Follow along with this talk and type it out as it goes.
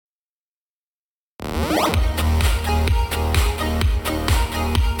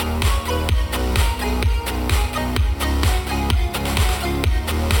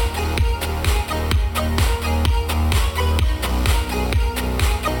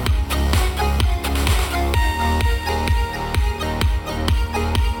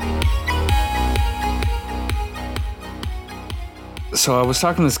So I was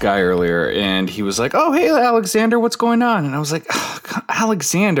talking to this guy earlier, and he was like, "Oh, hey, Alexander, what's going on?" And I was like,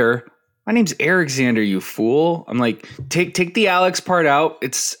 "Alexander, my name's Alexander, you fool." I'm like, "Take the Alex part out.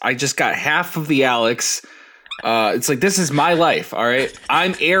 I just got half of the Alex. It's like this is my life. All right,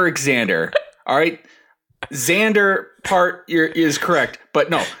 I'm Alexander. All right, Xander part is correct, but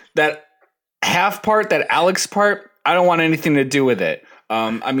no, that half part, that Alex part, I don't want anything to do with it.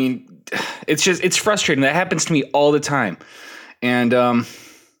 I mean, it's frustrating. That happens to me all the time." And I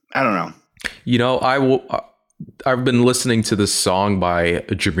don't know. You know, I've been listening to this song by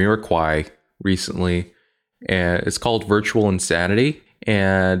Jamiroquai recently, and it's called Virtual Insanity.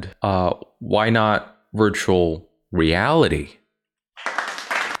 And why not virtual reality?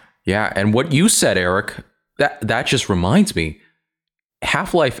 Yeah, and what you said, Eric, that just reminds me.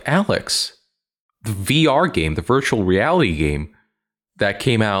 Half-Life Alyx, the VR game, the virtual reality game that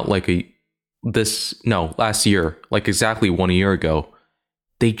came out last year, like exactly 1 year ago.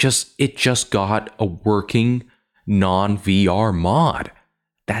 It just got a working non-VR mod.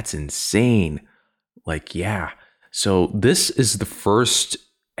 That's insane. Like, yeah. So this is the first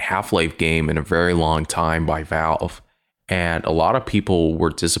Half-Life game in a very long time by Valve. And a lot of people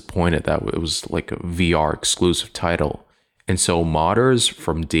were disappointed that it was like a VR exclusive title. And so modders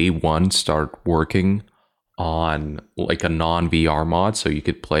from day one started working on like a non-VR mod, so you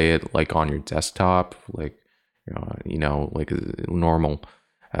could play it like on your desktop, like like a normal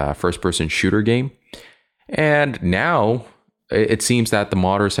first-person shooter game. And now it seems that the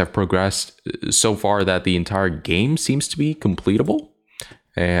modders have progressed so far that the entire game seems to be completable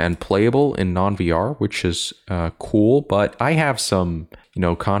and playable in non-VR, which is cool. But I have some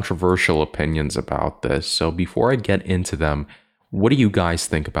controversial opinions about this. So before I get into them, what do you guys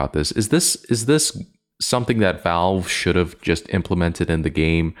think about this? Is this something that Valve should have just implemented in the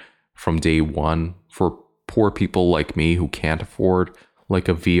game from day one for poor people like me who can't afford like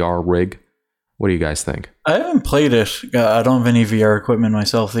a VR rig? What do you guys think? I haven't played it. I don't have any VR equipment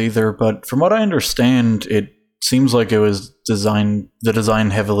myself either, but from what I understand, it seems like it was the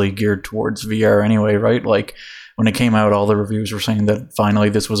design heavily geared towards VR anyway, right? Like when it came out, all the reviews were saying that finally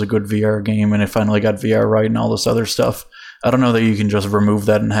this was a good VR game and it finally got VR right and all this other stuff. I don't know that you can just remove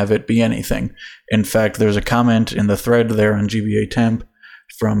that and have it be anything. In fact, there's a comment in the thread there on GBA Temp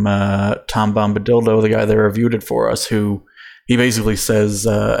from Tom Bombadildo, the guy that reviewed it for us, who he basically says,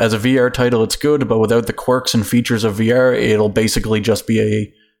 as a VR title, it's good, but without the quirks and features of VR, it'll basically just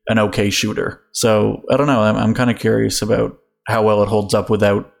be an okay shooter. So I don't know. I'm kind of curious about how well it holds up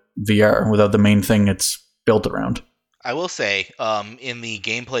without VR, without the main thing it's built around. I will say, in the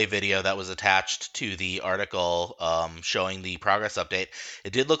gameplay video that was attached to the article showing the progress update,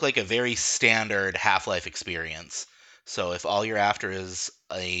 it did look like a very standard Half-Life experience. So if all you're after is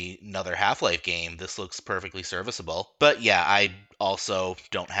another Half-Life game, this looks perfectly serviceable. But yeah, I also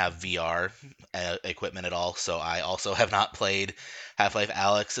don't have VR equipment at all, so I also have not played Half-Life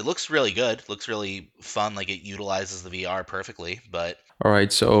Alyx. It looks really good, looks really fun, like it utilizes the VR perfectly, but... All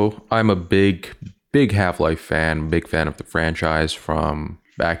right, so I'm a big Half-Life fan, big fan of the franchise from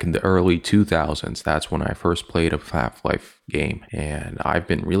back in the early 2000s. That's when I first played a Half-Life game. And I've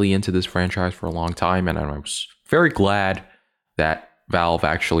been really into this franchise for a long time. And I was very glad that Valve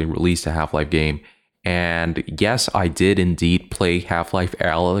actually released a Half-Life game. And yes, I did indeed play Half-Life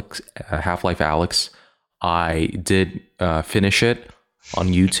Alyx. I did finish it on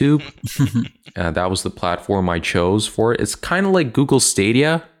YouTube. That was the platform I chose for it. It's kind of like Google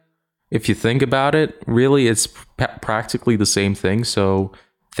Stadia. If you think about it, really, it's practically the same thing. So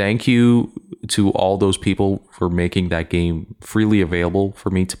thank you to all those people for making that game freely available for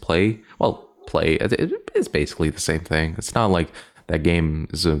me to play. Well, it's basically the same thing. It's not like that game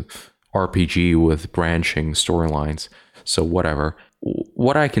is a RPG with branching storylines. So whatever.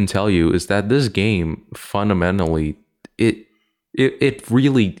 What I can tell you is that this game, fundamentally, it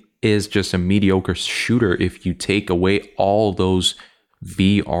really is just a mediocre shooter if you take away all those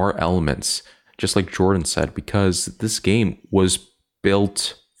VR elements, just like Jordan said, because this game was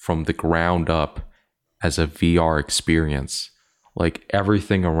built from the ground up as a VR experience. Like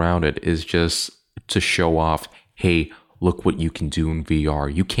everything around it is just to show off, hey, look what you can do in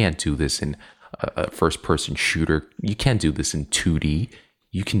VR. You can't do this in a first-person shooter. You can't do this in 2D.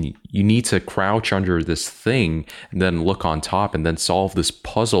 You need to crouch under this thing and then look on top and then solve this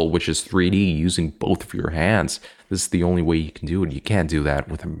puzzle, which is 3D, using both of your hands. This is the only way you can do it. You can't do that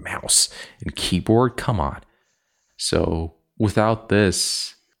with a mouse and keyboard. Come on. So without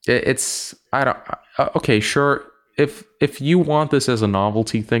this, okay, sure. If you want this as a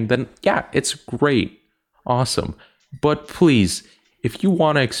novelty thing, then yeah, it's great. Awesome. But please, if you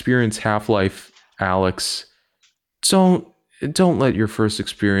want to experience Half-Life Alyx, don't let your first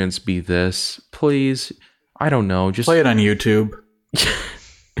experience be this, please. I don't know. Just Play it on YouTube.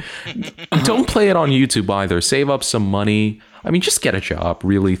 don't play it on YouTube either. Save up some money. I mean, just get a job,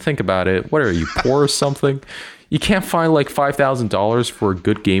 really. Think about it. What are you, poor or something? You can't find like $5,000 for a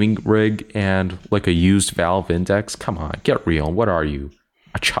good gaming rig and like a used Valve Index? Come on, get real. What are you,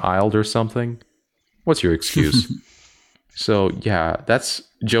 a child or something? What's your excuse? So yeah, that's,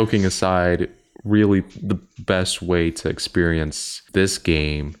 joking aside, really the best way to experience this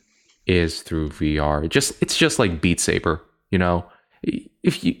game is through VR. It's just like Beat Saber, you know?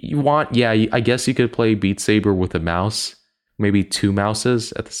 If you want, yeah, I guess you could play Beat Saber with a mouse, maybe two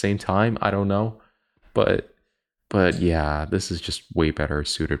mouses at the same time. I don't know. But yeah, this is just way better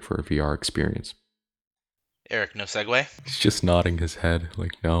suited for a VR experience. Eric, no segue? He's just nodding his head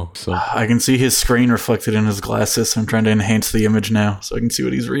like no. So I can see his screen reflected in his glasses. I'm trying to enhance the image now so I can see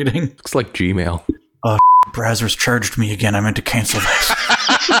what he's reading. looks like Gmail. Brazzers charged me again. I meant to cancel this.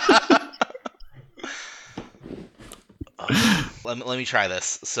 Let me try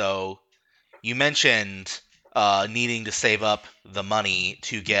this. So, you mentioned needing to save up the money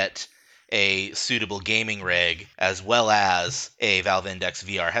to get a suitable gaming rig as well as a Valve Index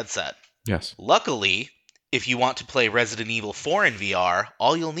VR headset. Yes. Luckily, if you want to play Resident Evil 4 in VR,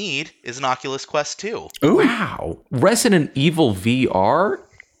 all you'll need is an Oculus Quest 2. Ooh. Wow. Resident Evil VR?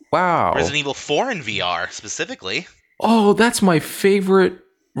 Wow. Resident Evil 4 in VR, specifically. Oh, that's my favorite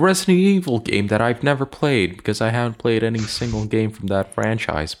Resident Evil game that I've never played because I haven't played any single game from that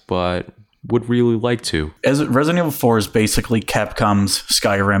franchise, but would really like to. As Resident Evil 4 is basically Capcom's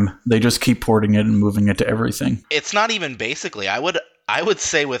Skyrim. They just keep porting it and moving it to everything. It's not even basically. I would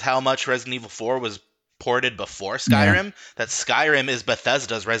say with how much Resident Evil 4 was ported before Skyrim, that Skyrim is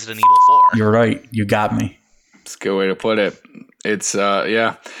Bethesda's Resident Evil 4. You're right. You got me. It's a good way to put it. It's,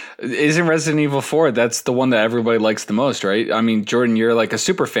 yeah. Isn't Resident Evil 4, that's the one that everybody likes the most, right? I mean, Jordan, you're like a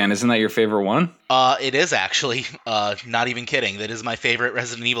super fan. Isn't that your favorite one? It is actually. Not even kidding. That is my favorite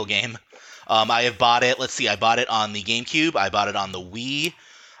Resident Evil game. I have bought it. Let's see. I bought it on the GameCube. I bought it on the Wii.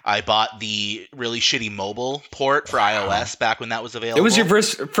 I bought the really shitty mobile port for iOS back when that was available. It was your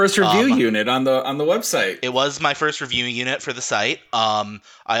first review unit on the website. It was my first review unit for the site. I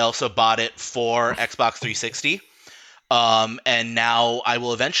also bought it for Xbox 360. And now I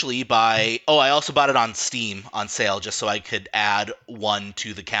will eventually buy... Oh, I also bought it on Steam on sale just so I could add one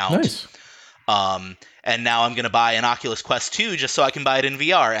to the count. Nice. And now I'm going to buy an Oculus Quest 2 just so I can buy it in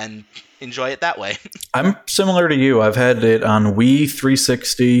VR and enjoy it that way. I'm similar to you. I've had it on Wii,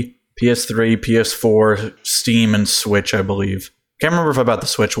 360, PS3, PS4, Steam, and Switch, I believe. Can't remember if I bought the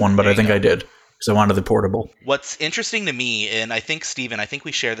Switch one, but I think I did because I wanted the portable. What's interesting to me, and I think, Steven,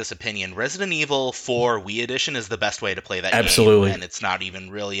 we share this opinion, Resident Evil 4 Wii Edition is the best way to play that Absolutely. game, and it's not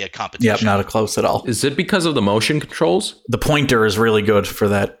even really a competition. Yep, not a close at all. Is it because of the motion controls? The pointer is really good for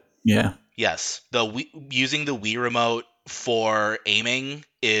that. Yeah. Yes. Using the Wii remote for aiming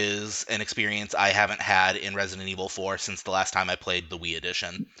is an experience I haven't had in Resident Evil 4 since the last time I played the Wii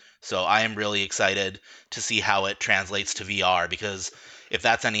Edition. So I am really excited to see how it translates to VR, because if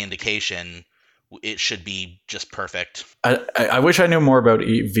that's any indication, it should be just perfect. I wish I knew more about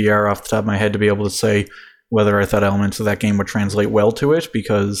VR off the top of my head to be able to say whether I thought elements of that game would translate well to it,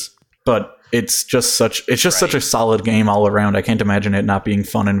 but it's just such a solid game all around. I can't imagine it not being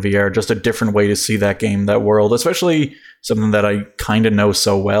fun in VR. Just a different way to see that game, that world, especially something that I kind of know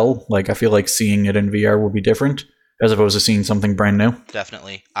so well. Like, I feel like seeing it in VR will be different as opposed to seeing something brand new.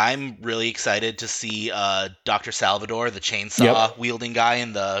 Definitely. I'm really excited to see Dr. Salvador, the chainsaw wielding guy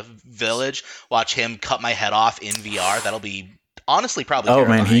in the village, watch him cut my head off in VR. That'll be honestly probably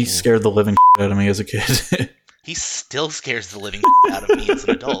terrifying. Man, he scared the living out of me as a kid. He still scares the living out of me as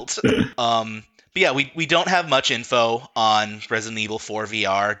an adult. But yeah, we don't have much info on Resident Evil 4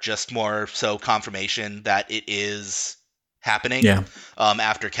 VR, just more so confirmation that it is happening. Yeah.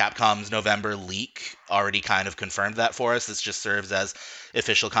 After Capcom's November leak already kind of confirmed that for us. This just serves as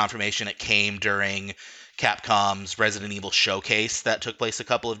official confirmation. It came during Capcom's Resident Evil showcase that took place a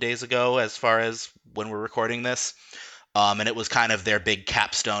couple of days ago, as far as when we're recording this. And it was kind of their big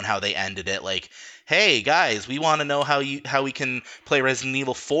capstone, how they ended it. Like, hey guys, we want to know how we can play Resident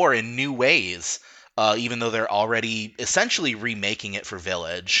Evil 4 in new ways, even though they're already essentially remaking it for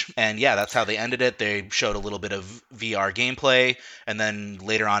Village. And yeah, that's how they ended it. They showed a little bit of VR gameplay, and then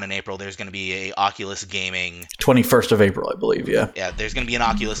later on in April, there's going to be a Oculus Gaming 21st of April, I believe. Yeah, there's going to be an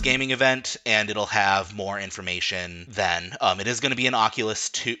Oculus Gaming event, and it'll have more information then. It is going to be an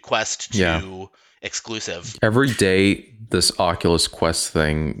Oculus Quest 2 exclusive. Every day, this Oculus Quest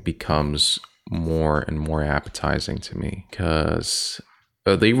thing becomes more and more appetizing to me, because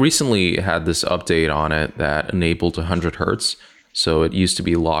They recently had this update on it that enabled 100 hertz. So it used to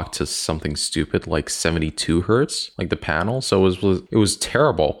be locked to something stupid like 72 hertz, like the panel. So it was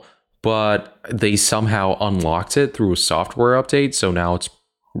terrible. But they somehow unlocked it through a software update. So now it's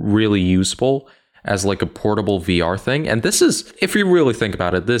really useful as like a portable VR thing. And this is, if you really think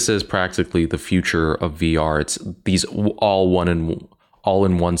about it, this is practically the future of VR. It's these all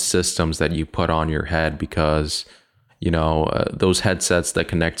in one systems that you put on your head because, you know, those headsets that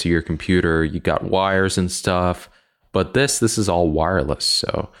connect to your computer, you got wires and stuff. But this is all wireless.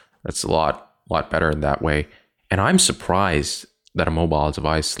 So that's a lot better in that way. And I'm surprised that a mobile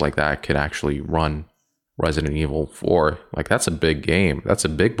device like that could actually run Resident Evil 4. Like, that's a big game. That's a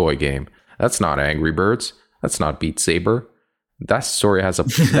big boy game. That's not Angry Birds. That's not Beat Saber.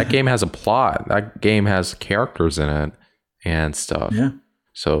 That game has a plot. That game has characters in it and stuff. Yeah.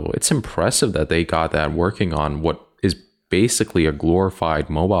 So it's impressive that they got that working on what is basically a glorified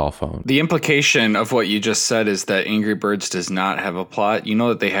mobile phone. The implication of what you just said is that Angry Birds does not have a plot. You know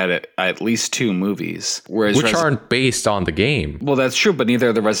that they had at least 2 movies, whereas Which aren't based on the game. Well, that's true, but neither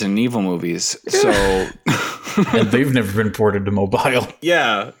are the Resident Evil movies. So, And they've never been ported to mobile.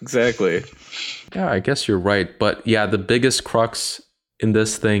 yeah, exactly. Yeah, I guess you're right. But yeah, the biggest crux in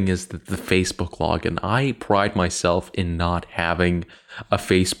this thing is the Facebook login. I pride myself in not having a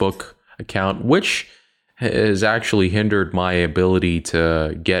Facebook account, which has actually hindered my ability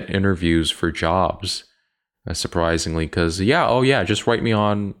to get interviews for jobs, surprisingly. Because just write me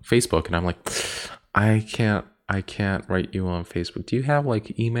on Facebook, and I'm like, I can't write you on Facebook. Do you have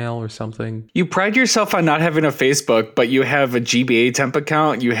like email or something? You pride yourself on not having a Facebook, but you have a GBA temp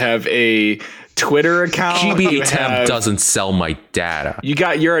account. You have a Twitter account. GBA temp doesn't sell my data.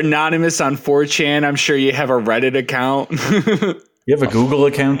 You're anonymous on 4chan. I'm sure you have a Reddit account. You have a Google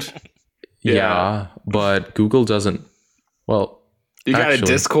account? Yeah, but Google doesn't. Well, you got actually, a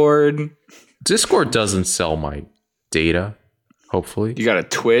Discord. Discord doesn't sell my data. Hopefully, You got a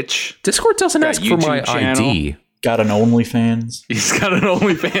Twitch. Discord doesn't ask for my YouTube channel. ID. Got an OnlyFans? He's got an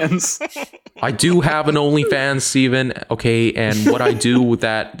OnlyFans. I do have an OnlyFans, Steven. Okay, and what I do with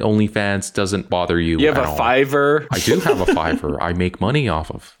that OnlyFans doesn't bother you. You have at a all. Fiverr. I do have a Fiverr. I make money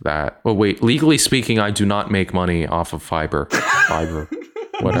off of that. Oh wait, legally speaking, I do not make money off of Fiverr.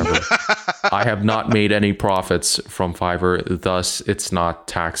 Whatever. I have not made any profits from Fiverr, thus it's not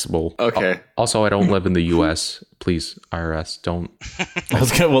taxable. Okay. Also, I don't live in the U.S. Please, IRS, don't.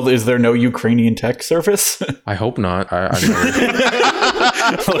 Well, is there no Ukrainian tech service? I hope not. Otherwise,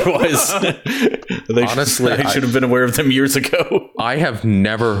 Honestly, I should have been aware of them years ago. I have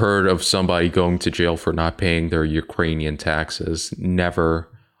never heard of somebody going to jail for not paying their Ukrainian taxes. Never.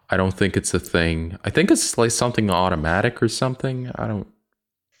 I don't think it's a thing. I think it's like something automatic or something.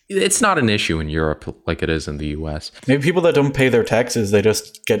 It's not an issue in Europe like it is in the US. Maybe people that don't pay their taxes, they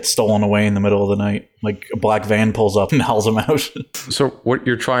just get stolen away in the middle of the night. Like a black van pulls up and hauls them out. So what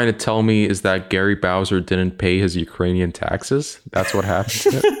you're trying to tell me is that Gary Bowser didn't pay his Ukrainian taxes? That's what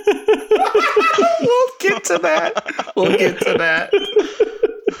happened? We'll get to that.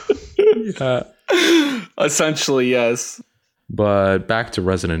 Yeah. Essentially, yes. But back to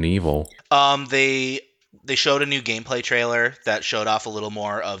Resident Evil. They showed a new gameplay trailer that showed off a little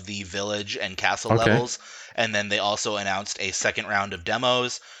more of the village and castle Okay. levels, and then they also announced a second round of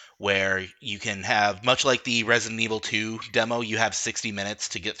demos where you can have, much like the Resident Evil 2 demo, you have 60 minutes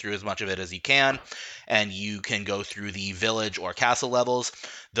to get through as much of it as you can, and you can go through the village or castle levels.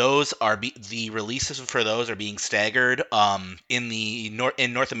 Those are the releases for those are being staggered. In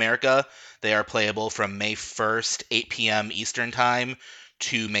North America, they are playable from May 1st, 8 p.m. Eastern Time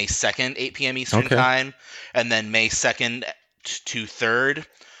to May 2nd, 8 p.m. Eastern Okay. Time, and then May 2nd to 3rd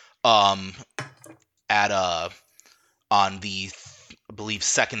on the I believe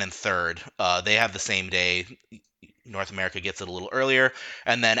 2nd and 3rd. They have the same day. North America gets it a little earlier.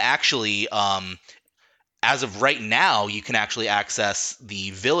 And then actually, as of right now, you can actually access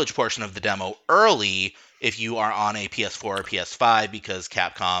the village portion of the demo early if you are on a PS4 or PS5, because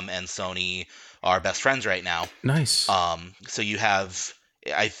Capcom and Sony are best friends right now. Nice. So you have,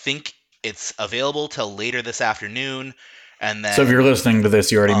 I think it's available till later this afternoon. And then, So if you're listening to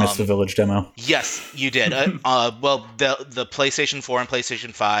this, you already missed the village demo. yes, you did. Well, the PlayStation 4 and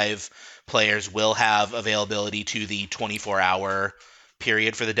PlayStation 5 players will have availability to the 24-hour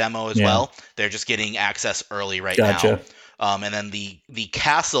period for the demo as well. They're just getting access early right Gotcha. now. And then the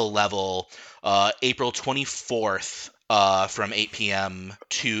castle level, April 24th from 8 p.m.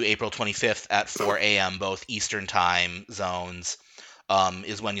 to April 25th at 4 a.m., both Eastern time zones,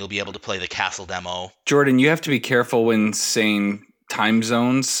 is when you'll be able to play the castle demo. Jordan, you have to be careful when saying time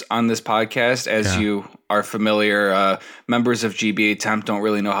zones on this podcast. As you are familiar, members of GBA Temp don't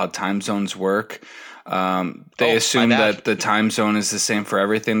really know how time zones work. They assume that the time zone is the same for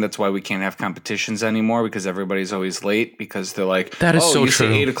everything. That's why we can't have competitions anymore, because everybody's always late, because they're like, that is so you true.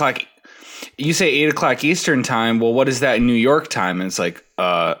 Say 8 o'clock. You say 8 o'clock Eastern time. Well, what is that in New York time? And it's like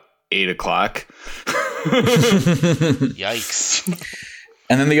 8 o'clock. Yikes.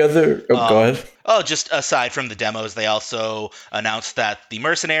 And then the other... Oh, go ahead. Oh, just aside from the demos, they also announced that the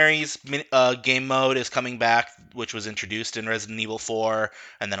Mercenaries game mode is coming back, which was introduced in Resident Evil 4,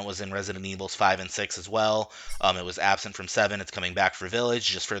 and then it was in Resident Evils 5 and 6 as well. It was absent from 7. It's coming back for Village,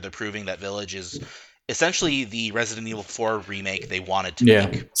 just further proving that Village is essentially the Resident Evil 4 remake they wanted to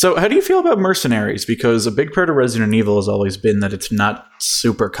make. So how do you feel about Mercenaries? Because a big part of Resident Evil has always been that it's not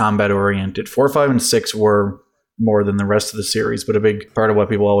super combat-oriented. 4, 5, and 6 were more than the rest of the series, but a big part of what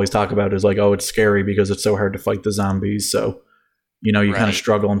people always talk about is like, oh, it's scary because it's so hard to fight the zombies, so you kind of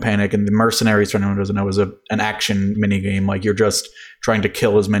struggle and panic. And the Mercenaries, for anyone who doesn't know, is an action minigame. Like, you're just trying to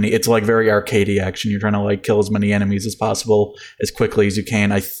kill as many, it's like very arcadey action. You're trying to like kill as many enemies as possible as quickly as you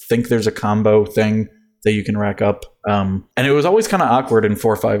can. I think there's a combo thing that you can rack up, and it was always kind of awkward in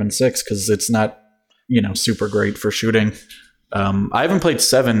 4, 5, and 6 because it's not super great for shooting. I haven't played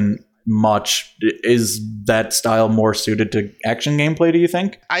 7 much. Is that style more suited to action gameplay, do you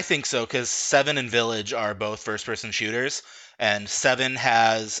think? I think so, because 7 and Village are both first-person shooters, and 7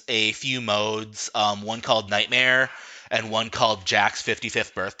 has a few modes, one called Nightmare and one called Jack's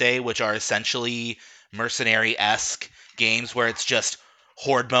 55th Birthday, which are essentially mercenary-esque games where it's just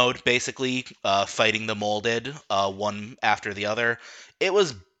horde mode, basically, fighting the molded, one after the other. It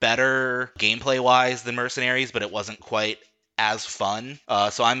was better gameplay-wise than Mercenaries, but it wasn't quite as fun.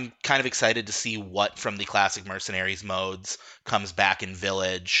 So I'm kind of excited to see what from the classic Mercenaries modes comes back in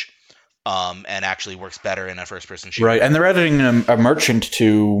Village, and actually works better in a first-person shooter. Right, and they're adding a merchant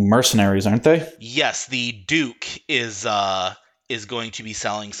to Mercenaries, aren't they? Yes, the Duke is going to be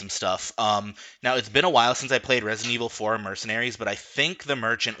selling some stuff. Now, it's been a while since I played Resident Evil 4 Mercenaries, but I think the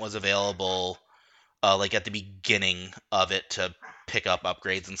merchant was available like at the beginning of it to pick up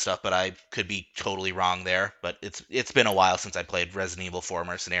upgrades and stuff, but I could be totally wrong there. But it's been a while since I played Resident Evil 4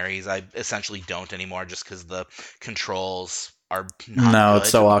 Mercenaries. I essentially don't anymore just because the controls are not good.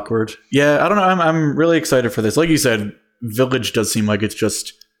 It's so awkward. Yeah, I don't know. I'm really excited for this. Like you said, Village does seem like it's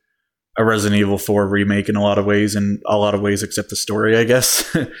just a Resident Evil 4 remake in a lot of ways except the story, I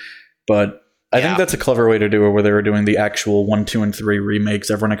guess. But I think that's a clever way to do it, where they were doing the actual 1, 2, and 3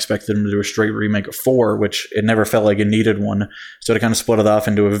 remakes. Everyone expected them to do a straight remake of 4, which it never felt like it needed one. So to kind of split it off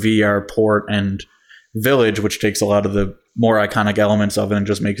into a VR port and Village, which takes a lot of the more iconic elements of it and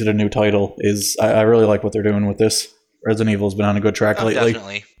just makes it a new title, I really like what they're doing with this. Resident Evil's been on a good track lately.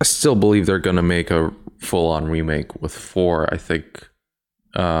 Definitely. I still believe they're going to make a full-on remake with 4. I think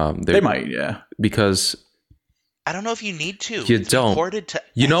they might, yeah. Because I don't know if you need to. You don't. Ported to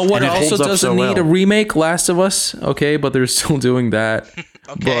you know what also doesn't need a remake? Last of Us. Okay, but they're still doing that.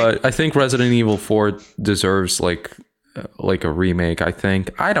 Okay. But I think Resident Evil 4 deserves like a remake. I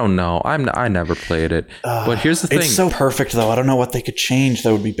think. I don't know. I never played it. But here's the thing. It's so perfect though. I don't know what they could change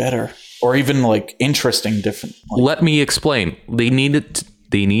that would be better, or even like interesting, different. Let me explain. They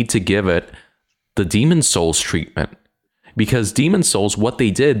need to give it the Demon Souls treatment. Because Demon Souls, what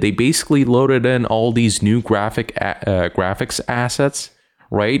they did, they basically loaded in all these new graphics assets,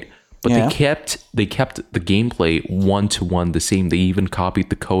 right? But they kept the gameplay 1-to-1 the same. They even copied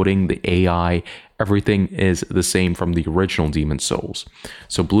the coding, the AI, everything is the same from the original Demon Souls.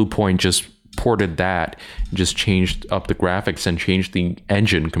 So Bluepoint just ported that, just changed up the graphics and changed the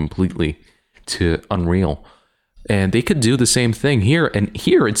engine completely to Unreal. And they could do the same thing here. And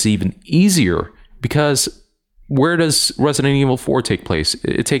here it's even easier because where does Resident Evil 4 take place?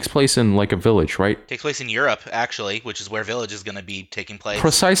 It takes place in like a village, right? It takes place in Europe, actually, which is where Village is going to be taking place.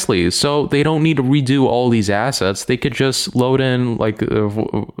 Precisely. So they don't need to redo all these assets. They could just load in like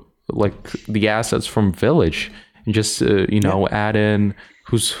the assets from Village and just add in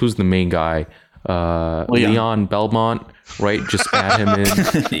who's the main guy, Leon Belmont, right? Just add him in,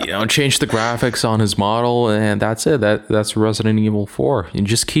 change the graphics on his model, and that's it. That's Resident Evil 4. And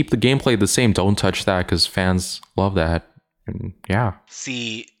just keep the gameplay the same. Don't touch that because fans love that. And yeah.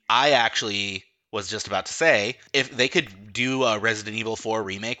 See, I actually was just about to say, if they could do a Resident Evil 4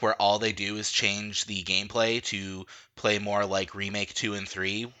 remake where all they do is change the gameplay to play more like Remake 2 and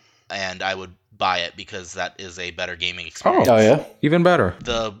 3, and I would buy it because that is a better gaming experience. Oh yeah, even better.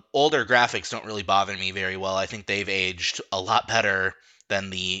 The older graphics don't really bother me very well. I think they've aged a lot better than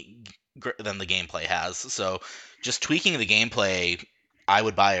the gameplay has. So just tweaking the gameplay, I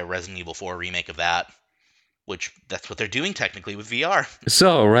would buy a Resident Evil 4 remake of that which that's what they're doing technically with VR.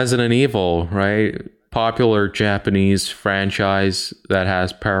 So, Resident Evil, right? Popular Japanese franchise that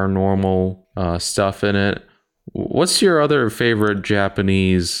has paranormal stuff in it. What's your other favorite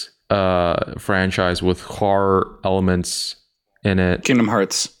Japanese franchise with horror elements in it? Kingdom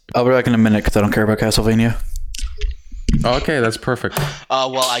Hearts. I'll be back in a minute because I don't care about Castlevania. Okay, that's perfect.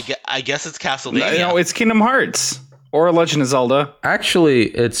 Well, I guess it's Castlevania. No, it's Kingdom Hearts or Legend of Zelda. Actually,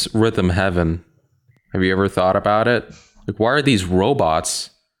 it's Rhythm Heaven. Have you ever thought about it? Like, why are these robots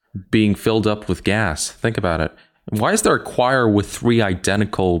being filled up with gas? Think about it. Why is there a choir with 3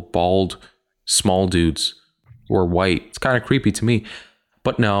 identical bald small dudes who are white? It's kind of creepy to me.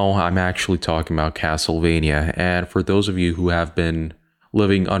 But no, I'm actually talking about Castlevania. And for those of you who have been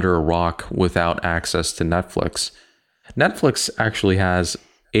living under a rock without access to Netflix, Netflix actually has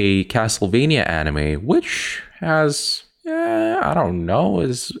a Castlevania anime, which has, I don't know,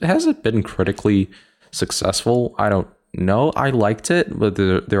 has it been critically successful? I don't know. I liked it, but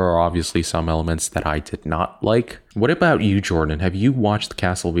there are obviously some elements that I did not like. What about you, Jordan? Have you watched the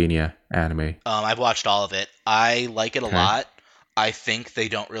Castlevania anime? I've watched all of it. I like it a lot. I think they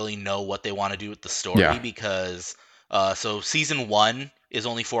don't really know what they want to do with the story because so season 1 is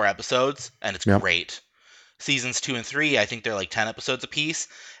only 4 episodes and it's great. Seasons 2 and 3, I think they're like 10 episodes apiece,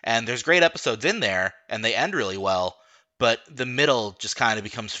 and there's great episodes in there and they end really well, but the middle just kind of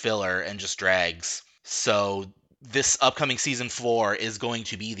becomes filler and just drags. So this upcoming season 4 is going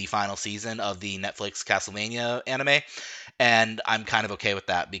to be the final season of the Netflix Castlevania anime, and I'm kind of okay with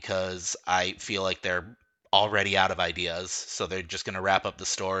that because I feel like they're already out of ideas, so they're just going to wrap up the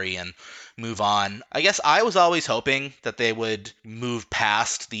story and move on. I guess I was always hoping that they would move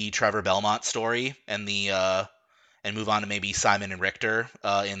past the Trevor Belmont story and and move on to maybe Simon and Richter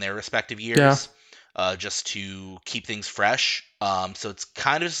in their respective years, just to keep things fresh. So it's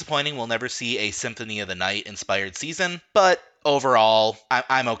kind of disappointing we'll never see a Symphony of the Night inspired season, but overall,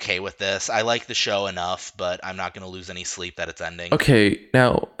 I'm okay with this. I like the show enough, but I'm not going to lose any sleep that it's ending. Okay,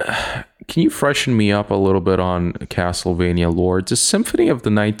 now, can you freshen me up a little bit on Castlevania lore? Does Symphony of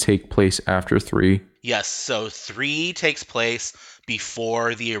the Night take place after 3? Yes, so 3 takes place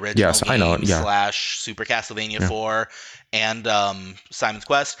before the original game / Super Castlevania 4 and Simon's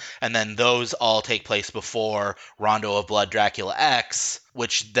Quest, and then those all take place before Rondo of Blood Dracula X,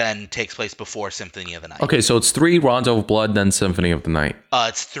 which then takes place before Symphony of the Night. Okay, so it's 3 Rondo of Blood, then Symphony of the Night.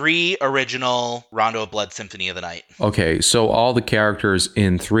 It's 3 original Rondo of Blood Symphony of the Night. Okay, so all the characters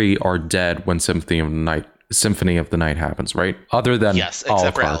in 3 are dead when Symphony of the Night happens, right? Other than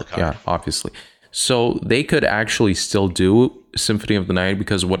except for Alucard. Yeah, obviously. So they could actually still do Symphony of the Night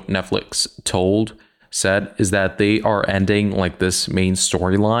because what Netflix said is that they are ending like this main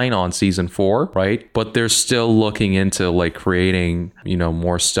storyline on season 4, right? But they're still looking into like creating,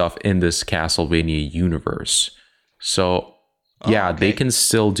 more stuff in this Castlevania universe. So they can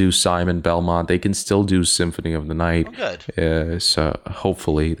still do Simon Belmont. They can still do Symphony of the Night. Oh, good. So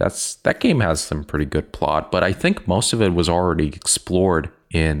hopefully that game has some pretty good plot, but I think most of it was already explored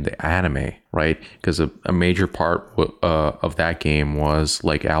in the anime, right? Because a major part of that game was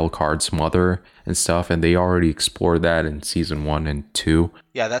like Alucard's mother and stuff, and they already explored that in season 1 and 2.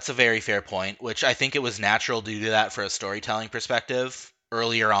 Yeah, that's a very fair point, which I think it was natural to do that for a storytelling perspective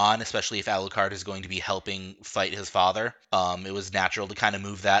earlier on, especially if Alucard is going to be helping fight his father. It was natural to kind of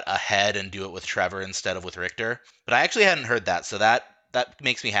move that ahead and do it with Trevor instead of with Richter. But I actually hadn't heard that, so that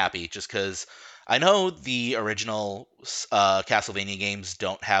makes me happy, just because I know the original Castlevania games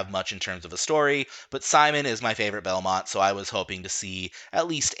don't have much in terms of a story, but Simon is my favorite Belmont, so I was hoping to see at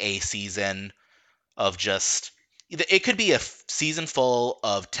least a season of just... It could be a season full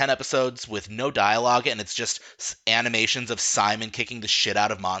of 10 episodes with no dialogue, and it's just animations of Simon kicking the shit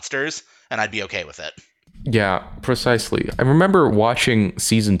out of monsters, and I'd be okay with it. Yeah, precisely. I remember watching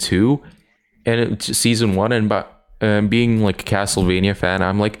season 2 and season 1 and being like a Castlevania fan,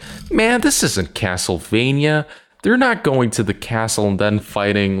 I'm like, man, this isn't Castlevania. They're not going to the castle and then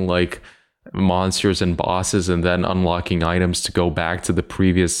fighting like monsters and bosses and then unlocking items to go back to the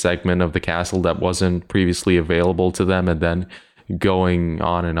previous segment of the castle that wasn't previously available to them and then going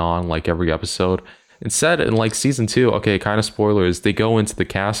on and on like every episode. Instead, in like season 2, okay, kind of spoilers, they go into the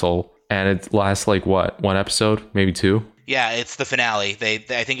castle and it lasts like what, 1 episode, maybe 2? Yeah, it's the finale.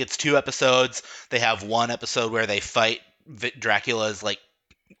 I think it's 2 episodes. They have 1 episode where they fight Dracula's, like,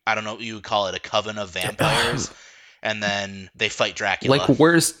 I don't know what you would call it, a coven of vampires. And then they fight Dracula. Like,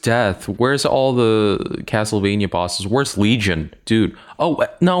 where's Death? Where's all the Castlevania bosses? Where's Legion? Dude. Oh,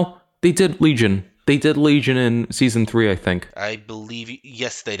 no, they did Legion. They did Legion in season 3, I think. I believe,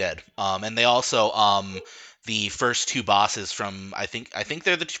 yes, they did. And they also, the first two bosses from I think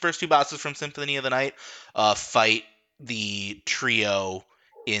they're the first two bosses from Symphony of the Night fight the trio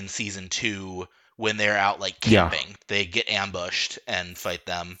in season 2 when they're out like camping. Yeah. They get ambushed and fight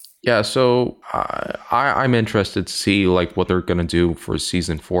them. Yeah, so I'm interested to see like what they're gonna do for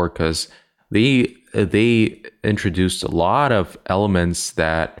season 4, because they introduced a lot of elements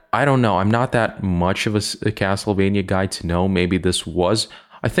that I don't know. I'm not that much of a Castlevania guy to know. Maybe this was.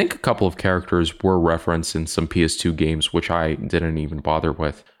 I think a couple of characters were referenced in some PS2 games, which I didn't even bother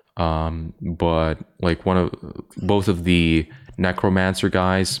with. But like both of the Necromancer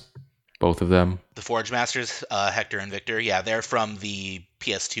guys, both of them. The Forge Masters, Hector and Victor, yeah, they're from the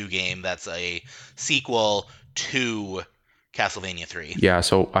PS2 game. That's a sequel to Castlevania 3. Yeah,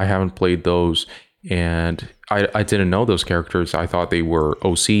 so I haven't played those, and I didn't know those characters. I thought they were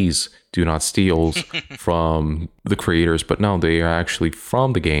OCs, Do Not Steals, from the creators, but no, they are actually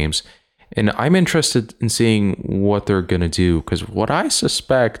from the games. And I'm interested in seeing what they're going to do, because what I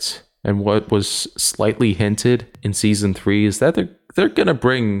suspect and what was slightly hinted in season 3 is that they're going to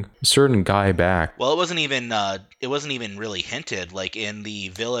bring a certain guy back. Well, it wasn't even really hinted. Like in the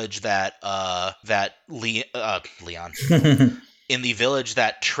village that Leon in the village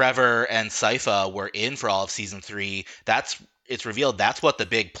that Trevor and Sypha were in for all of season 3, it's revealed that's what the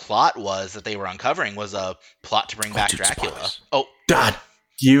big plot was that they were uncovering, was a plot to bring back Dracula. Spoilers. Oh, God,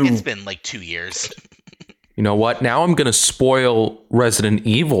 it's been like 2 years. You know what? Now I'm going to spoil Resident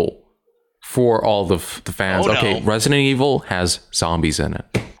Evil for all the fans. Oh, okay, no. Resident Evil has zombies in it.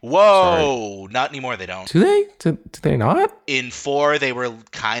 Whoa! Sorry. Not anymore, they don't. Do they? Do they not? In 4, they were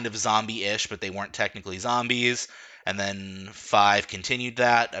kind of zombie-ish, but they weren't technically zombies. And then 5 continued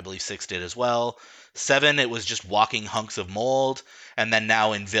that. I believe 6 did as well. 7, it was just walking hunks of mold. And then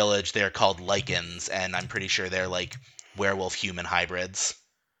now in Village, they're called Lycans, and I'm pretty sure they're like werewolf-human hybrids.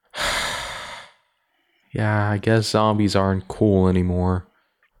 Yeah, I guess zombies aren't cool anymore.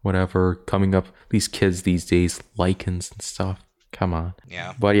 Whatever, coming up, these kids these days, Lycans and stuff. Come on.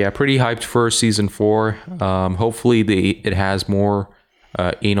 Yeah. But yeah, pretty hyped for season 4. Hopefully it has more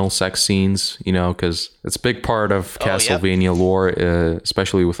anal sex scenes, you know, because it's a big part of Castlevania lore,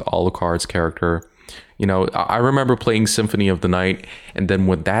 especially with Alucard's character. You know, I remember playing Symphony of the Night, and then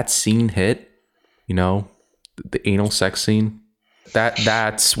when that scene hit, you know, the anal sex scene,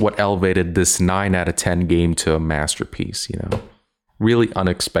 that's what elevated this 9 out of 10 game to a masterpiece, you know. Really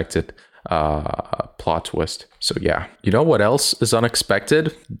unexpected plot twist. So yeah, you know what else is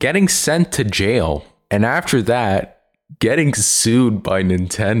unexpected? Getting sent to jail, and after that, getting sued by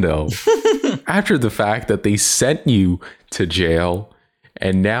Nintendo after the fact that they sent you to jail,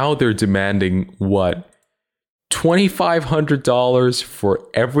 and now they're demanding what, $2,500 for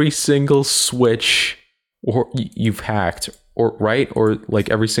every single Switch or you've hacked, or right, or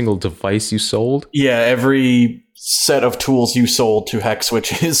like every single device you sold. Yeah, every set of tools you sold to hack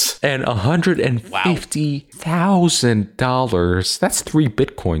switches. And $150,000. That's 3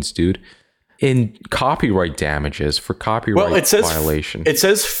 Bitcoins, dude. In copyright damages for copyright violation. It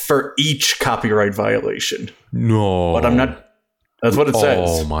says for each copyright violation. No. But I'm not. That's what it says.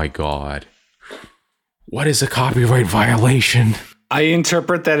 Oh my God. What is a copyright violation? I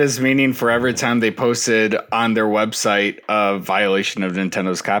interpret that as meaning for every time they posted on their website a violation of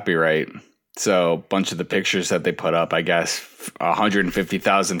Nintendo's copyright. So a bunch of the pictures that they put up, I guess,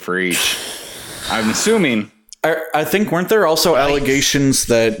 150,000 for each. I'm assuming. I think weren't there also allegations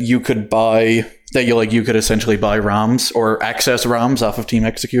that you could buy, that you could essentially buy ROMs or access ROMs off of Team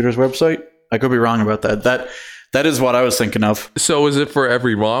Executor's website? I could be wrong about that. That is what I was thinking of. So is it for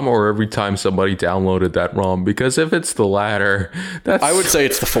every ROM or every time somebody downloaded that ROM? Because if it's the latter, I would say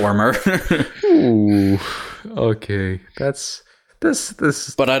it's the former. Ooh, okay. That's this.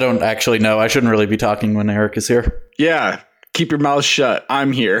 But I don't actually know. I shouldn't really be talking when Eric is here. Yeah. Keep your mouth shut.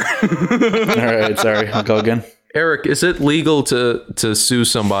 I'm here. All right. Sorry. I'll go again. Eric, is it legal to sue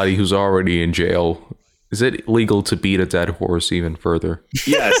somebody who's already in jail? Is it legal to beat a dead horse even further?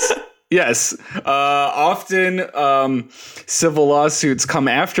 Yes. Yes. Often civil lawsuits come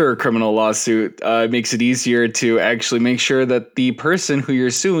after a criminal lawsuit. It makes it easier to actually make sure that the person who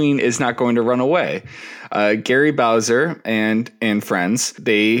you're suing is not going to run away. Gary Bowser and friends,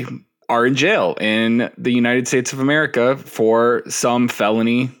 they are in jail in the United States of America for some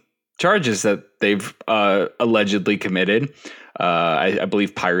felony charges that they've allegedly committed. I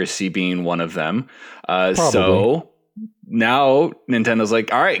believe piracy being one of them. So now Nintendo's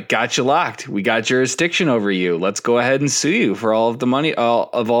like, all right, got you locked. We got jurisdiction over you. Let's go ahead and sue you for all of the money,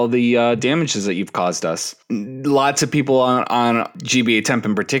 of all the damages that you've caused us. Lots of people on GBA Temp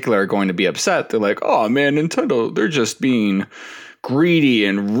in particular are going to be upset. They're like, oh man, Nintendo, they're just being greedy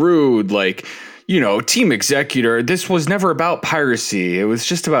and rude. Like, Team Executor, this was never about piracy. It was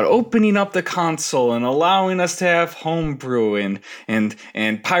just about opening up the console and allowing us to have homebrew, and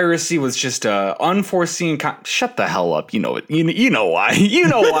piracy was just a unforeseen. Shut the hell up. You know it. You know why. You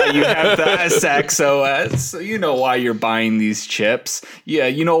know why you have the SXOS. You know why you're buying these chips. Yeah,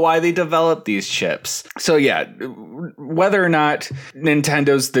 you know why they developed these chips. So yeah, whether or not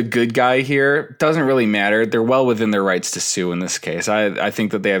Nintendo's the good guy here doesn't really matter. They're well within their rights to sue in this case. I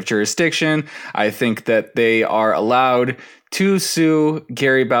think that they have jurisdiction. I think that they are allowed to sue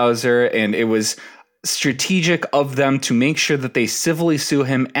Gary Bowser, and it was strategic of them to make sure that they civilly sue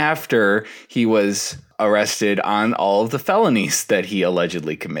him after he was arrested on all of the felonies that he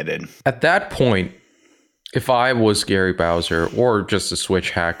allegedly committed. At that point, if I was Gary Bowser or just a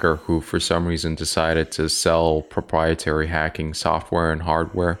Switch hacker who for some reason decided to sell proprietary hacking software and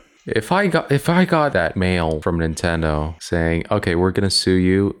hardware, if I got that mail from Nintendo saying, okay, we're going to sue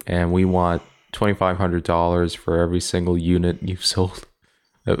you and we want $2,500 for every single unit you've sold.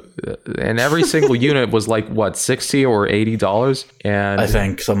 And every single unit was like, what, $60 or $80? And I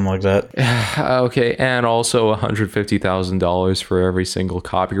think something like that. Okay, and also $150,000 for every single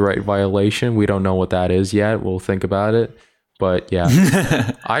copyright violation. We don't know what that is yet. We'll think about it. But yeah,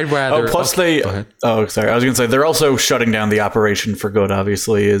 I'd rather. Sorry. I was going to say they're also shutting down the operation for good.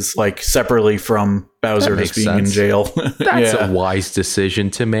 Obviously, is like separately from Bowser just being in jail. That's a wise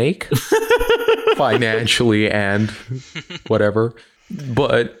decision to make, financially and whatever.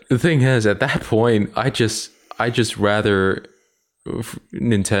 But the thing is, at that point, I just rather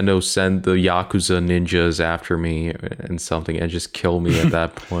Nintendo send the Yakuza ninjas after me and something and just kill me at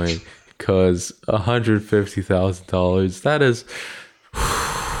that point. Because $150,000, that is,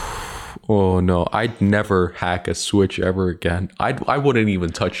 oh no, I'd never hack a Switch ever again. I wouldn't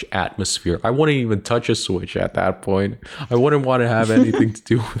even touch Atmosphere. I wouldn't even touch a Switch at that point. I wouldn't want to have anything to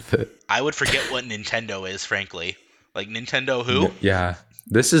do with it. I would forget what Nintendo is, frankly. Like, Nintendo who? Yeah,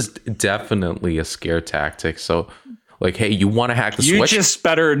 this is definitely a scare tactic. So, like, hey, you want to hack the Switch? You just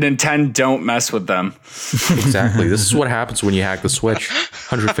better Nintendo don't mess with them. Exactly. This is what happens when you hack the Switch.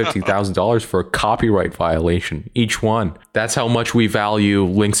 $150,000 for a copyright violation, each one. That's how much we value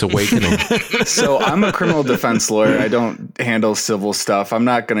Link's Awakening. So I'm a criminal defense lawyer. I don't handle civil stuff. I'm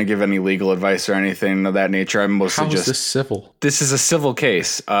not going to give any legal advice or anything of that nature. I'm mostly How is this civil? This is a civil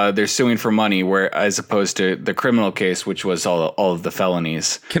case. They're suing for money, where as opposed to the criminal case, which was all of the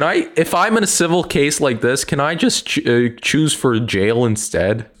felonies. Can I, if I'm in a civil case like this, can I just choose for jail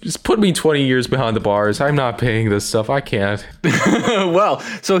instead? Just put me 20 years behind the bars. I'm not paying this stuff. I can't. Well,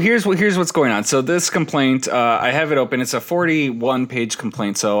 so here's what's going on. So this complaint, I have it open. It's a 41-page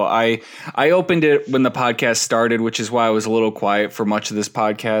complaint. So I opened it when the podcast started, which is why I was a little quiet for much of this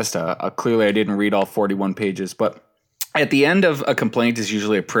podcast. Clearly, I didn't read all 41 pages, but at the end of a complaint is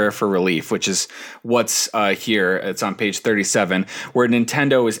usually a prayer for relief, which is what's here. It's on page 37, where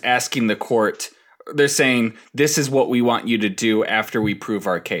Nintendo is asking the court. They're saying, this is what we want you to do after we prove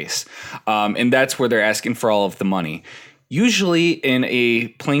our case. And that's where they're asking for all of the money. Usually in a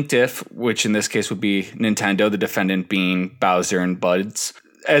plaintiff, which in this case would be Nintendo, the defendant being Bowser and Buds,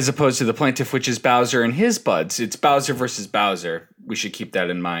 as opposed to the plaintiff, which is Bowser and his buds. It's Bowser versus Bowser. We should keep that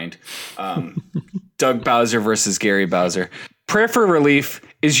in mind. Doug Bowser versus Gary Bowser. Prayer for relief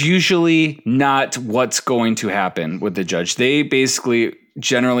is usually not what's going to happen with the judge. They basically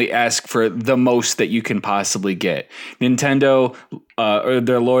generally ask for the most that you can possibly get. Nintendo or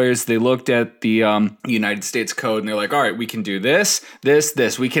their lawyers, they looked at the United States Code and they're like, all right, we can do this.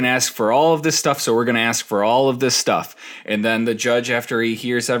 We can ask for all of this stuff, so we're going to ask for all of this stuff. And then the judge, after he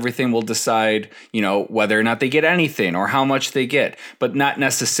hears everything, will decide, whether or not they get anything or how much they get. But not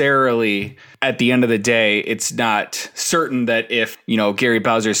necessarily at the end of the day, it's not certain that if, Gary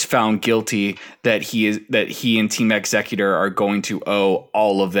Bowser's found guilty, that he and Team Executor are going to owe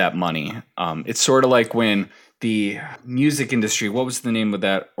all of that money. It's sort of like when the music industry, what was the name of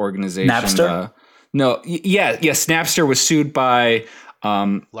that organization? Napster? Yes, Napster was sued by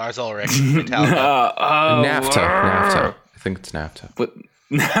Lars Ulrich, Metallica. NAFTA. I think it's NAFTA. What,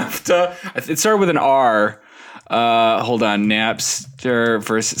 NAFTA? It started with an R. Hold on, Napster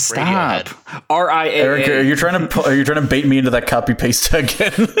versus stop. RIAA. Eric, are you trying to bait me into that copy paste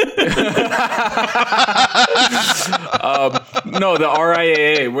again? No, the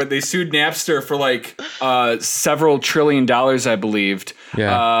RIAA, where they sued Napster for like several $1 trillion, I believed.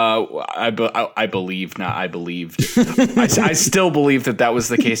 Yeah. I believed. I still believe that was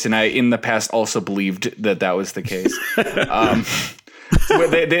the case, and I in the past also believed that was the case.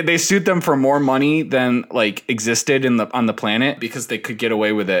 They sued them for more money than like existed on the planet because they could get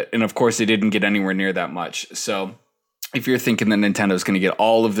away with it, and of course they didn't get anywhere near that much. So if you're thinking that Nintendo's going to get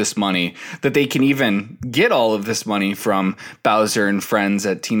all of this money, that they can even get all of this money from Bowser and friends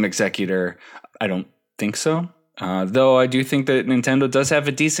at Team Executor, I don't think so. Though I do think that Nintendo does have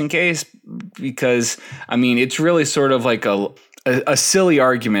a decent case because, I mean, it's really sort of like a silly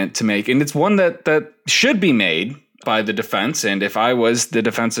argument to make. And it's one that should be made by the defense. And if I was the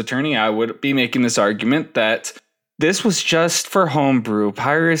defense attorney, I would be making this argument that this was just for homebrew.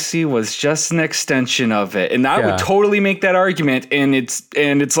 Piracy was just an extension of it. And I would totally make that argument. And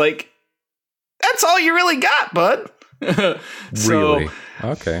it's like, that's all you really got, bud. So, really?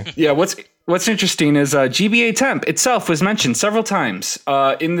 Okay. Yeah, What's interesting is GBA Temp itself was mentioned several times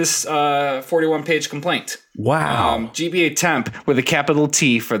in this 41-page complaint. Wow. GBA Temp with a capital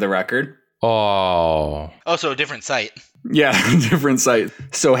T for the record. Oh. Oh, so a different site. Yeah, different site.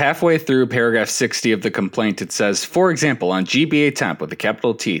 So halfway through paragraph 60 of the complaint, it says, for example, on GBA Temp with a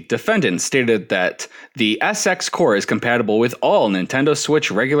capital T, defendant stated that the SX core is compatible with all Nintendo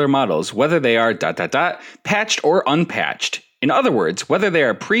Switch regular models, whether they are ... patched or unpatched. In other words, whether they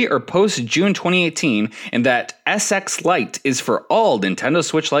are pre or post June 2018, and that SX Lite is for all Nintendo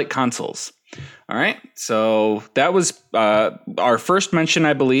Switch Lite consoles. All right, so that was our first mention,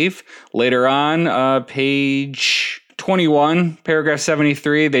 I believe. Later on, page 21, paragraph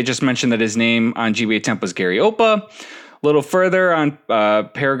 73, they just mentioned that his name on GBA Temp was Gary Opa. A little further on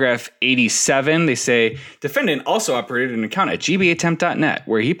paragraph 87, they say, defendant also operated an account at gbatemp.net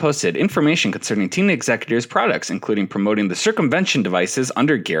where he posted information concerning Team Executor's products, including promoting the circumvention devices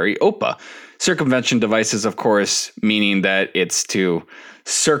under Gary Opa. Circumvention devices, of course, meaning that it's to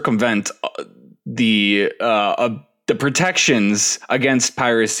circumvent the protections against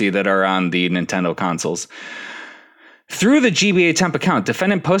piracy that are on the Nintendo consoles. Through the GBA Temp account,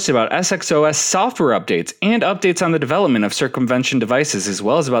 defendant posted about SXOS software updates and updates on the development of circumvention devices, as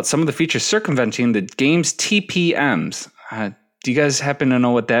well as about some of the features circumventing the game's TPMs. Do you guys happen to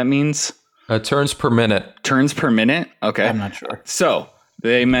know what that means? Turns per minute. Turns per minute? Okay. I'm not sure. So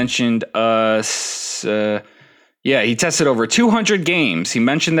they mentioned he tested over 200 games. He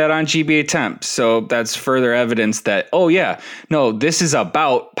mentioned that on GBA Temp. So that's further evidence that, this is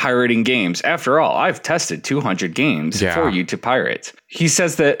about pirating games. After all, I've tested 200 games for you to pirate. He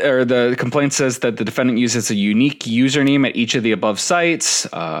says that, or the complaint says that the defendant uses a unique username at each of the above sites,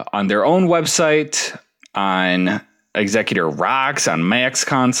 on their own website, on Executor Rocks, on Max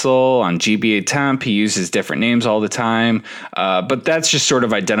Console, on GBA Temp. He uses different names all the time. But that's just sort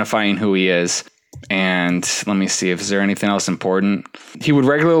of identifying who he is. And let me see if there anything else important. He would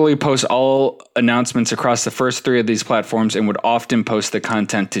regularly post all announcements across the first 3 of these platforms and would often post the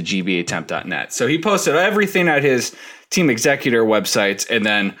content to gbatemp.net. So he posted everything at his Team Executor websites and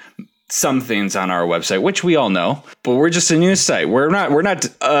then some things on our website, which we all know, but we're just a news site. We're not,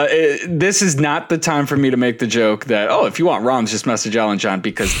 this is not the time for me to make the joke that, if you want ROMs, just message Alan John,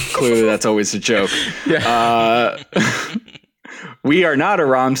 because clearly that's always a joke. We are not a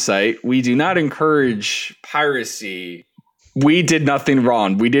ROM site. We do not encourage piracy. We did nothing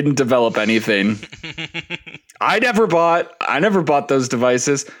wrong. We didn't develop anything. I never bought those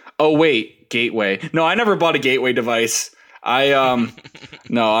devices. Oh wait, Gateway. No, I never bought a Gateway device. I'm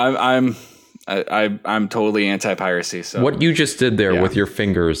totally anti-piracy. So what you just did there with your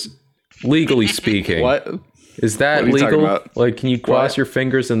fingers, legally speaking, what? Is that legal? Like, can you cross your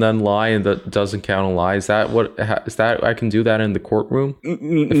fingers and then lie, and that doesn't count a lie? Is that I can do that in the courtroom?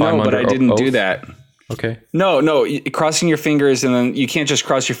 No, but I didn't do that. Okay. No, crossing your fingers, and then you can't just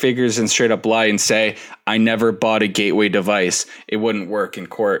cross your fingers and straight up lie and say, I never bought a Gateway device. It wouldn't work in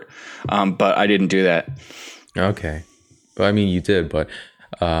court. But I didn't do that. Okay. Well, I mean, you did, but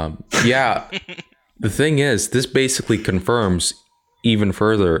the thing is, this basically confirms even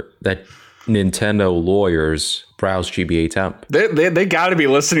further that Nintendo lawyers browse GBA Temp. They got to be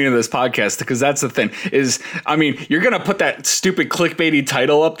listening to this podcast, because that's the thing is, I mean, you're going to put that stupid clickbaity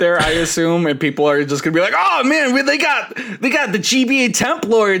title up there, I assume, and people are just going to be like, oh man, they got the GBA Temp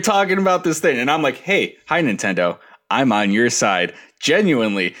lawyer talking about this thing. And I'm like, hey, hi Nintendo, I'm on your side.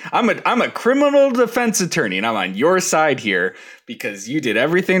 Genuinely, I'm a criminal defense attorney, and I'm on your side here because you did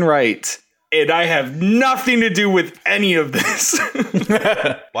everything right. And I have nothing to do with any of this.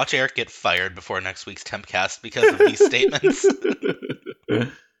 Watch Eric get fired before next week's Tempcast because of these statements.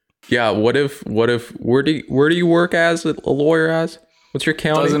 Yeah, what if where do you work as a lawyer as? What's your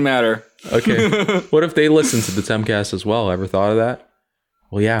county? Doesn't matter. Okay. What if they listen to the Tempcast as well? Ever thought of that?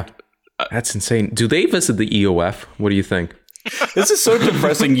 Well, yeah. That's insane. Do they visit the EOF? What do you think? This is so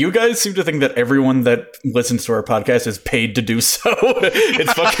depressing. You guys seem to think that everyone that listens to our podcast is paid to do so.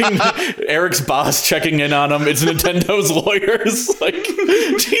 It's fucking Eric's boss checking in on him. It's Nintendo's lawyers. Like,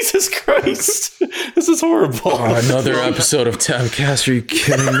 Jesus Christ. This is horrible. Oh, another episode of Tabcast. Are you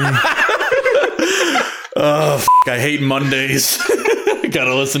kidding me? Oh, I hate Mondays.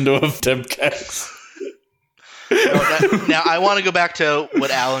 Gotta listen to a Tabcast. Now I want to go back to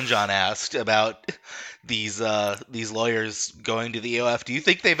what Alan John asked about these lawyers going to the EOF. Do you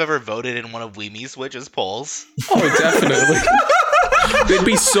think they've ever voted in one of We Me Switch's polls? Oh, definitely. They'd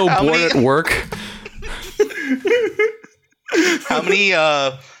be so bored at work.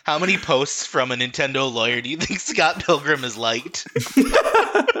 How many posts from a Nintendo lawyer do you think Scott Pilgrim has liked?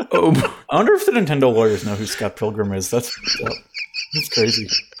 I wonder if the Nintendo lawyers know who Scott Pilgrim is. That's crazy.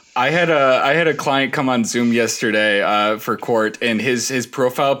 I had a client come on Zoom yesterday for court, and his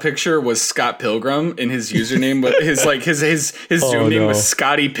profile picture was Scott Pilgrim, and his username was his Zoom name was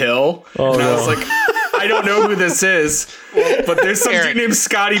Scotty Pill. I was like, I don't know who this is, but there's some dude named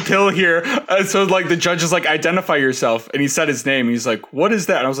Scotty Pill here. So like the judge is like, identify yourself, and he said his name. He's like, what is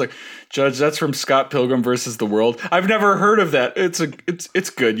that? And I was like, Judge, that's from Scott Pilgrim versus the World. I've never heard of that. It's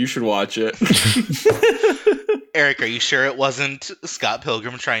good. You should watch it. Eric, are you sure it wasn't Scott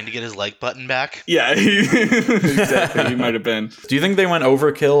Pilgrim trying to get his like button back? Yeah, exactly. He might have been. Do you think they went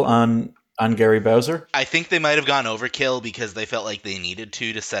overkill on Gary Bowser? I think they might have gone overkill because they felt like they needed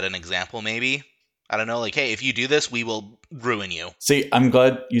to set an example, maybe. I don't know, like, hey, if you do this, we will ruin you. See, I'm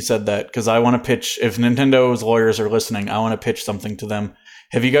glad you said that, because I want to pitch, if Nintendo's lawyers are listening, I want to pitch something to them.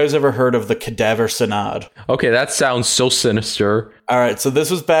 Have you guys ever heard of the Cadaver Synod? Okay, that sounds so sinister. All right, so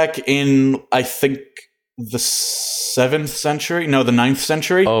this was back in, I think, the 7th century? No, the 9th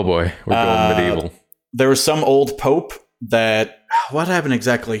century. Oh boy, we're going medieval. There was some old pope that, what happened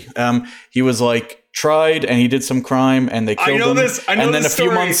exactly? He was like tried and he did some crime and they killed him. And then a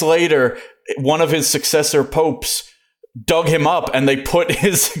few months later, one of his successor popes dug him up and they put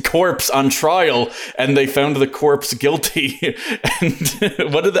his corpse on trial and they found the corpse guilty. And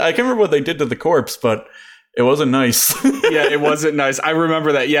I can't remember what they did to the corpse, but it wasn't nice. Yeah, it wasn't nice. I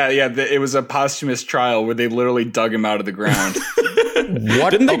remember that. Yeah. It was a posthumous trial where they literally dug him out of the ground. What?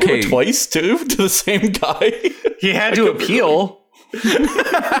 Didn't they do it twice too to the same guy? He had to appeal.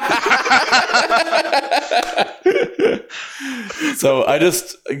 So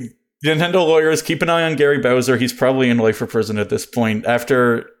Nintendo lawyers, keep an eye on Gary Bowser. He's probably in life or prison at this point.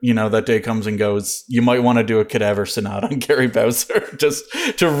 After, that day comes and goes, you might want to do a Cadaver Synod on Gary Bowser just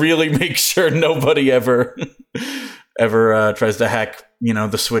to really make sure nobody ever tries to hack,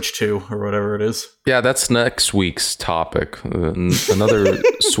 the Switch 2 or whatever it is. Yeah, that's next week's topic. Another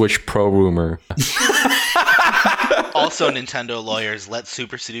Switch Pro rumor. Also, Nintendo lawyers, let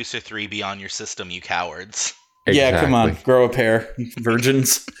Super Seducer 3 be on your system, you cowards. Exactly. Yeah, come on, grow a pair,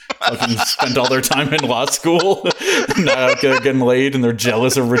 virgins. Fucking spent all their time in law school, now getting laid, and they're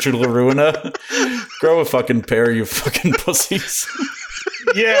jealous of Richard LaRuina. Grow a fucking pair, you fucking pussies.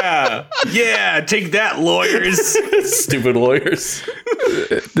 Yeah, take that, lawyers. Stupid lawyers.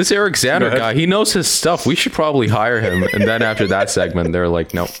 This Eric Zander guy, he knows his stuff. We should probably hire him. And then after that segment, they're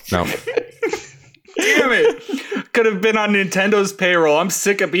like, no. Damn it. Could have been on Nintendo's payroll. I'm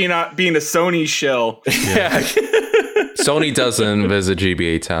sick of being a Sony shill. Yeah. Sony doesn't visit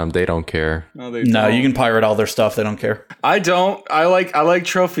GBA Town. They don't care. No, you can pirate all their stuff. They don't care. I don't. I like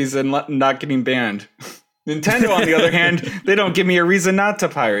trophies and not getting banned. Nintendo, on the other hand, they don't give me a reason not to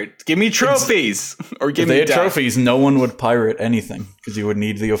pirate. Give me trophies. Or give me death. If they had trophies, no one would pirate anything because you would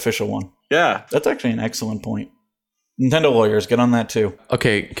need the official one. Yeah. That's actually an excellent point. Nintendo lawyers, get on that too.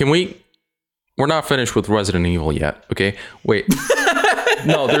 Okay, we're not finished with Resident Evil yet, okay? Wait.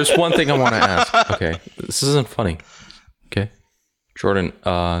 No, there's one thing I want to ask. Okay, this isn't funny. Okay. Jordan,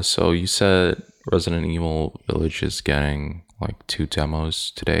 so you said Resident Evil Village is getting like 2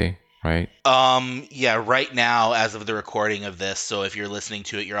 demos today, right? Yeah, right now, as of the recording of this, so if you're listening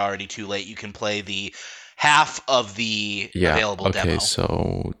to it, you're already too late. You can play the half of the available demo. Okay,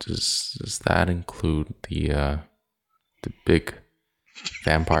 so does that include the big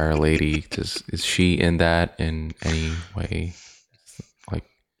vampire lady? Is she in that in any way? Like,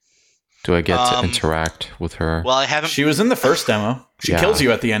 do I get to interact with her? Well, I haven't. She was in the first demo. She kills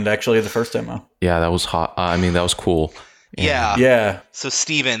you at the end, actually, of the first demo. Yeah, that was hot. That was cool. Yeah. So,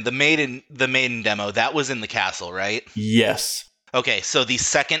 Steven, the maiden demo, that was in the castle, right? Yes. Okay, so the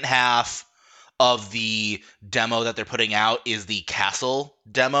second half of the demo that they're putting out is the castle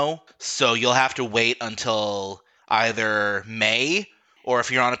demo. So you'll have to wait until either May, or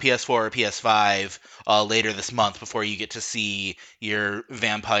if you're on a PS4 or PS5, later this month before you get to see your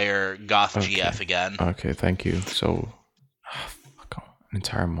vampire goth GF again. Okay, thank you. So, an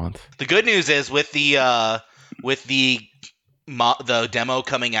entire month. The good news is with the demo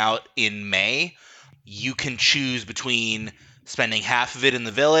coming out in May, you can choose between spending half of it in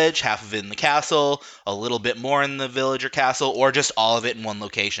the village, half of it in the castle, a little bit more in the village or castle, or just all of it in one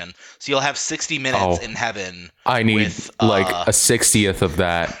location. So you'll have 60 minutes in heaven. I need like a 60th of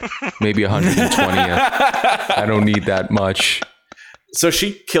that, maybe 120th. I don't need that much. So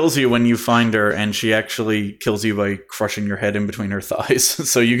she kills you when you find her, and she actually kills you by crushing your head in between her thighs.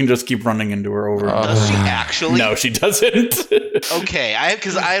 So you can just keep running into her over. Does she actually? No, she doesn't. Okay,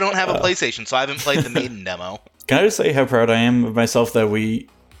 because I don't have a PlayStation, so I haven't played the maiden demo. Can I just say how proud I am of myself that we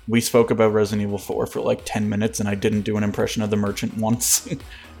spoke about Resident Evil 4 for like 10 minutes, and I didn't do an impression of the merchant once.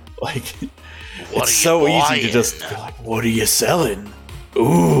 Like, it's so easy to just be like, "What are you selling?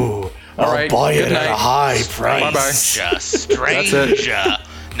 Ooh." I'll buy it at a high price. Stranger, stranger.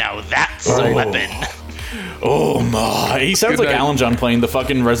 Now that's a weapon. Oh my. He sounds like Alan John playing the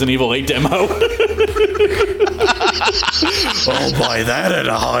fucking Resident Evil 8 demo. I'll buy that at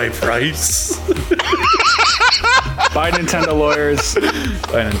a high price. Bye, Nintendo lawyers.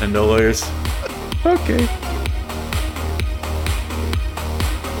 Bye, Nintendo lawyers. Okay.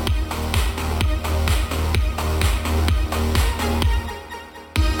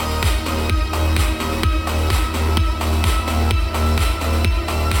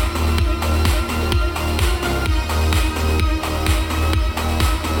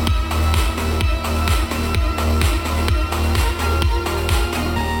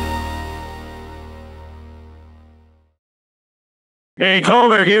 Hey,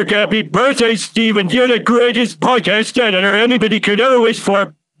 Homer here. Happy birthday, Steven. You're the greatest podcast editor anybody could ever wish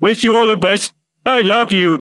for. Wish you all the best. I love you.